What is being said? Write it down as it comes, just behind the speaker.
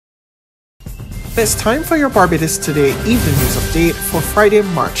It's time for your Barbados Today Evening News Update for Friday,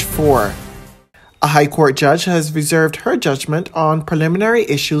 March 4. A High Court judge has reserved her judgment on preliminary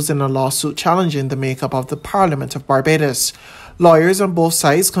issues in a lawsuit challenging the makeup of the Parliament of Barbados. Lawyers on both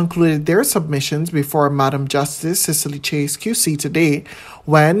sides concluded their submissions before Madam Justice Cicely Chase QC today,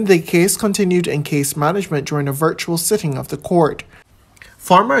 when the case continued in case management during a virtual sitting of the court.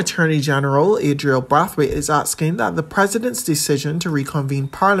 Former Attorney General Adriel Brathwaite is asking that the President's decision to reconvene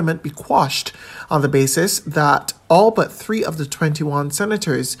Parliament be quashed on the basis that all but 3 of the 21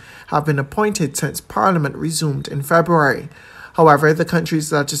 senators have been appointed since Parliament resumed in February. However, the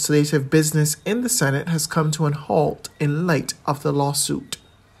country's legislative business in the Senate has come to a halt in light of the lawsuit.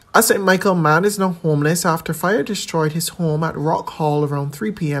 A St. Michael man is now homeless after fire destroyed his home at Rock Hall around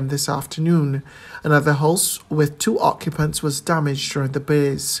 3 p.m. this afternoon. Another house with 2 occupants was damaged during the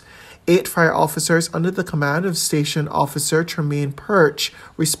blaze. 8 fire officers under the command of Station Officer Charmaine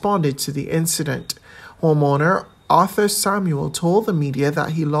responded to the incident. Homeowner Arthur Samuel told the media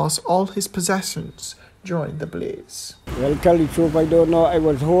that he lost all his possessions during the blaze. Well, tell the truth, I don't know. I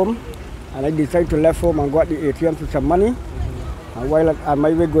was home and I decided to left home and got the ATM for some money. And while on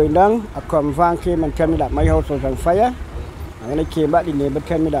my way going down, a van came and told me that my house was on fire. And when I came back, the neighbor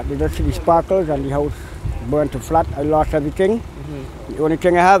told me that they just see the sparkles and the house burned to flat. I lost everything. The only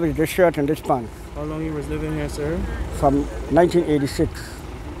thing I have is this shirt and this pants. How long you was living here, sir? From 1986.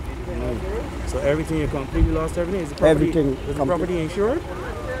 So everything, you completely lost everything? Is the property, Everything. Is the property insured?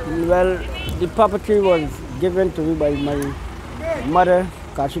 Well, the property was given to me by my mother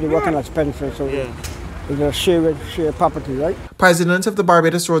because she was working at Spencer. So Yeah. it's a share property, right? President of the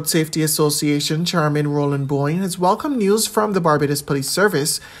Barbados Road Safety Association, Charmaine Roland Bowen, has welcomed news from the Barbados Police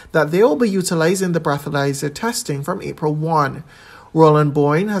Service that they will be utilizing the breathalyzer testing from April 1. Roland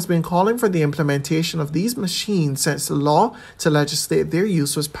Bowen has been calling for the implementation of these machines since the law to legislate their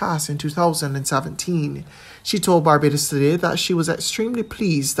use was passed in 2017. She told Barbados Today that she was extremely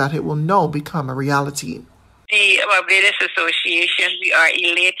pleased that it will now become a reality. The Barbados Association, we are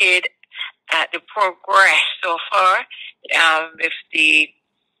elated at the progress so far with the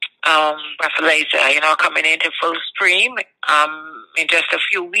breathalyzer, coming into full stream in just a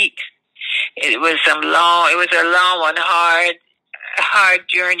few weeks. It was a long and hard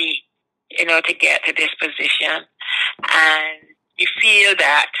journey, to get to this position, and we feel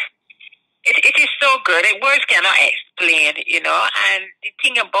that it is so good. Words cannot explain, and the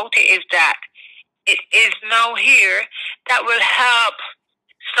thing about it is that it is now here that will help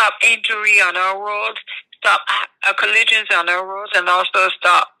stop injury on our roads, stop collisions on our roads, and also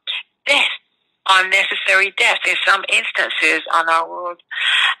stop death, unnecessary death in some instances on our roads.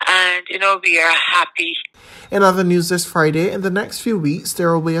 And, we are happy. In other news this Friday, in the next few weeks,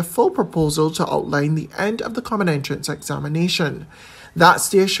 there will be a full proposal to outline the end of the Common Entrance examination. That's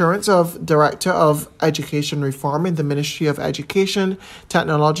the assurance of Director of Education Reform in the Ministry of Education,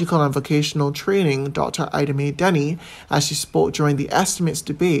 Technological and Vocational Training, Dr. Ida Mae Denny, as she spoke during the estimates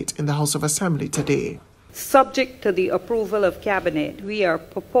debate in the House of Assembly today. Subject to the approval of Cabinet, we are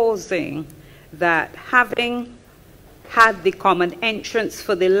proposing that, having had the common entrance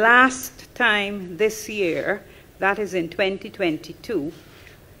for the last time this year, that is in 2022,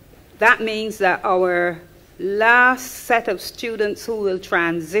 that means that our last set of students who will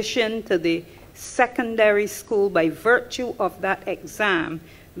transition to the secondary school by virtue of that exam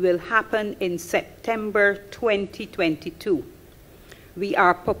will happen in September 2022. We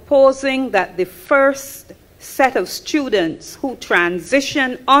are proposing that the first set of students who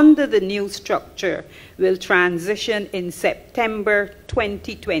transition under the new structure will transition in September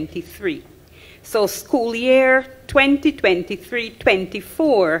 2023. So school year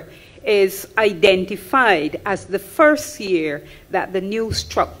 2023-24 is identified as the first year that the new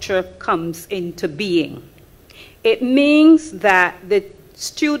structure comes into being. It means that the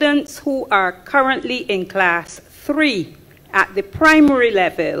students who are currently in class 3 at the primary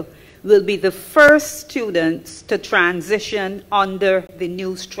level will be the first students to transition under the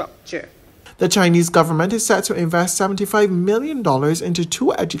new structure. The Chinese government is set to invest $75 million into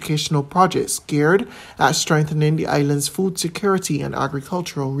 2 educational projects geared at strengthening the island's food security and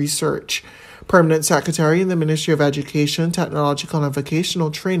agricultural research. Permanent Secretary in the Ministry of Education, Technological and Vocational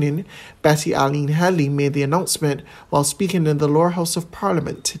Training, Betty Aline Headley, made the announcement while speaking in the Lower House of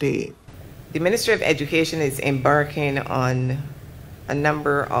Parliament today. The Ministry of Education is embarking on a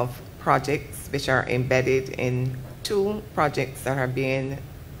number of projects which are embedded in 2 projects that are being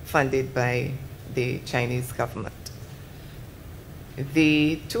funded by the Chinese government.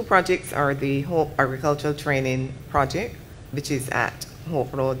 The 2 projects are the Hope Agricultural Training Project, which is at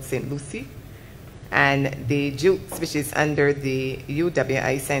Hope Road, St. Lucie, and the Jukes, which is under the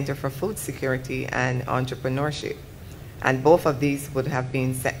UWI Center for Food Security and Entrepreneurship. And both of these would have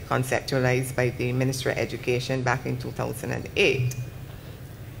been conceptualized by the Ministry of Education back in 2008.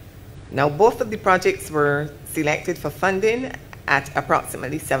 Now, both of the projects were selected for funding at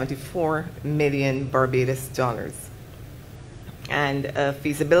approximately 74 million Barbados dollars. And a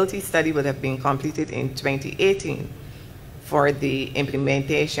feasibility study would have been completed in 2018 for the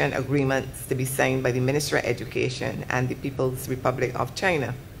implementation agreements to be signed by the Ministry of Education and the People's Republic of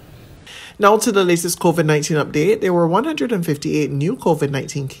China. Now to the latest COVID-19 update. There were 158 new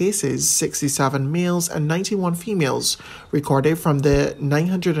COVID-19 cases, 67 males and 91 females, recorded from the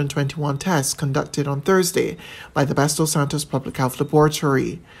 921 tests conducted on Thursday by the Barbados Santos Public Health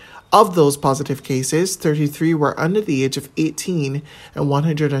Laboratory. Of those positive cases, 33 were under the age of 18 and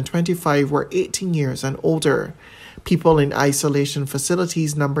 125 were 18 years and older. People in isolation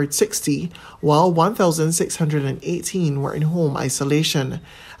facilities numbered 60, while 1,618 were in home isolation.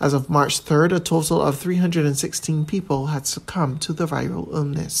 As of March 3rd, a total of 316 people had succumbed to the viral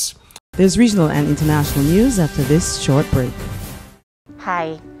illness. There's regional and international news after this short break.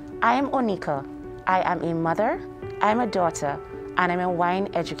 Hi, I am Onika. I am a mother, I'm a daughter, and I'm a wine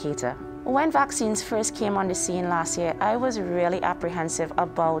educator. When vaccines first came on the scene last year, I was really apprehensive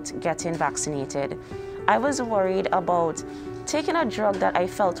about getting vaccinated. I was worried about taking a drug that I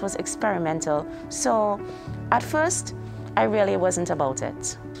felt was experimental, so at first, I really wasn't about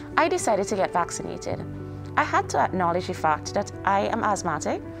it. I decided to get vaccinated. I had to acknowledge the fact that I am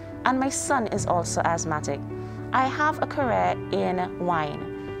asthmatic and my son is also asthmatic. I have a career in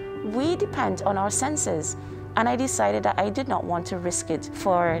wine. We depend on our senses, and I decided that I did not want to risk it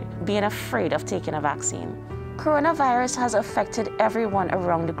for being afraid of taking a vaccine. Coronavirus has affected everyone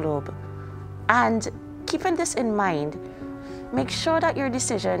around the globe, and keeping this in mind, make sure that your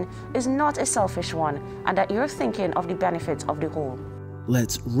decision is not a selfish one and that you're thinking of the benefits of the whole.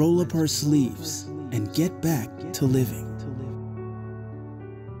 Let's roll up our sleeves and get back to living.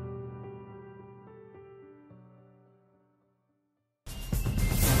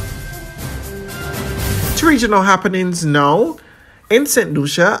 To regional happenings now. In St.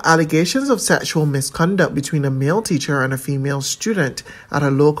 Lucia, allegations of sexual misconduct between a male teacher and a female student at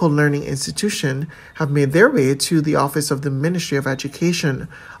a local learning institution have made their way to the office of the Ministry of Education.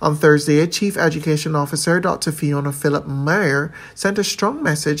 On Thursday, Chief Education Officer Dr. Fiona Philip-Meyer sent a strong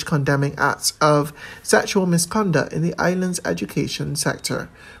message condemning acts of sexual misconduct in the island's education sector.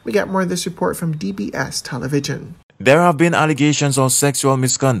 We get more of this report from DBS Television. There have been allegations of sexual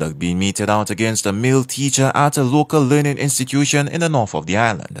misconduct being meted out against a male teacher at a local learning institution in the north of the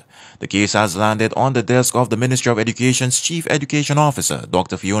island. The case has landed on the desk of the Ministry of Education's Chief Education Officer,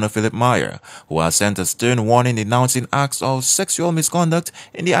 Dr. Fiona Philip-Meyer, who has sent a stern warning denouncing acts of sexual misconduct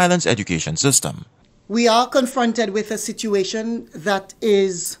in the island's education system. We are confronted with a situation that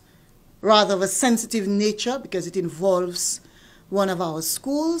is rather of a sensitive nature because it involves one of our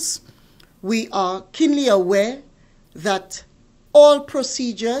schools. We are keenly aware that all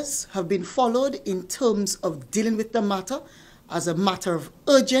procedures have been followed in terms of dealing with the matter as a matter of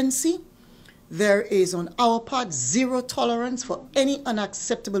urgency. There is on our part zero tolerance for any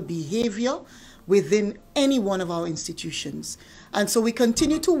unacceptable behavior within any one of our institutions. And so we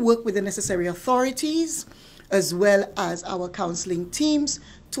continue to work with the necessary authorities as well as our counseling teams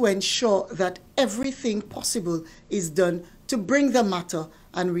to ensure that everything possible is done to bring the matter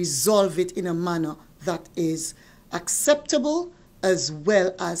and resolve it in a manner that is acceptable as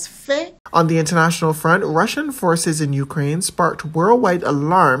well as fair. On the international front, Russian forces in Ukraine sparked worldwide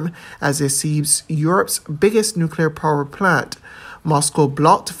alarm as it seized Europe's biggest nuclear power plant. Moscow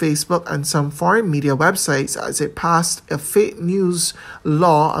blocked Facebook and some foreign media websites as it passed a fake news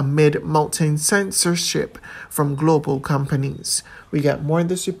law amid mounting censorship from global companies. We get more in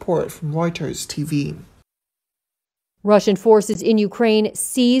this report from Reuters TV. Russian forces in Ukraine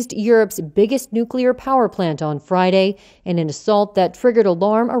seized Europe's biggest nuclear power plant on Friday in an assault that triggered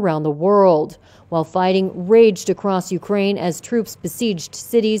alarm around the world, while fighting raged across Ukraine as troops besieged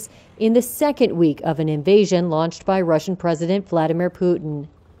cities in the second week of an invasion launched by Russian President Vladimir Putin.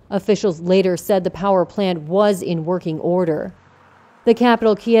 Officials later said the power plant was in working order. The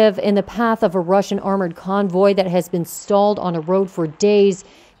capital, Kiev, in the path of a Russian armored convoy that has been stalled on a road for days,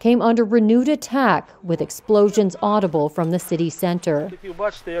 came under renewed attack, with explosions audible from the city center.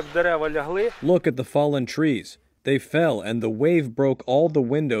 Look at the fallen trees. They fell, and the wave broke all the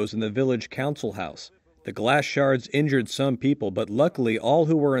windows in the village council house. The glass shards injured some people, but luckily all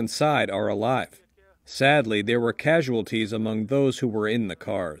who were inside are alive. Sadly, there were casualties among those who were in the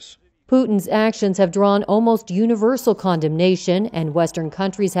cars. Putin's actions have drawn almost universal condemnation, and Western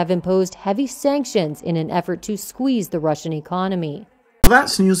countries have imposed heavy sanctions in an effort to squeeze the Russian economy. Well,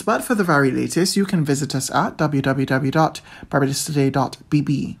 that's news, but for the very latest, you can visit us at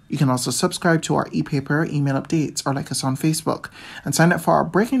www.barbadostoday.bb. You can also subscribe to our e-paper email updates or like us on Facebook and sign up for our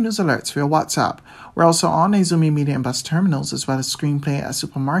breaking news alerts via WhatsApp. We're also on Izumi Media and bus terminals as well as screenplay at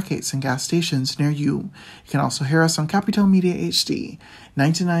supermarkets and gas stations near you. You can also hear us on Capital Media HD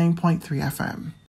 99.3 FM.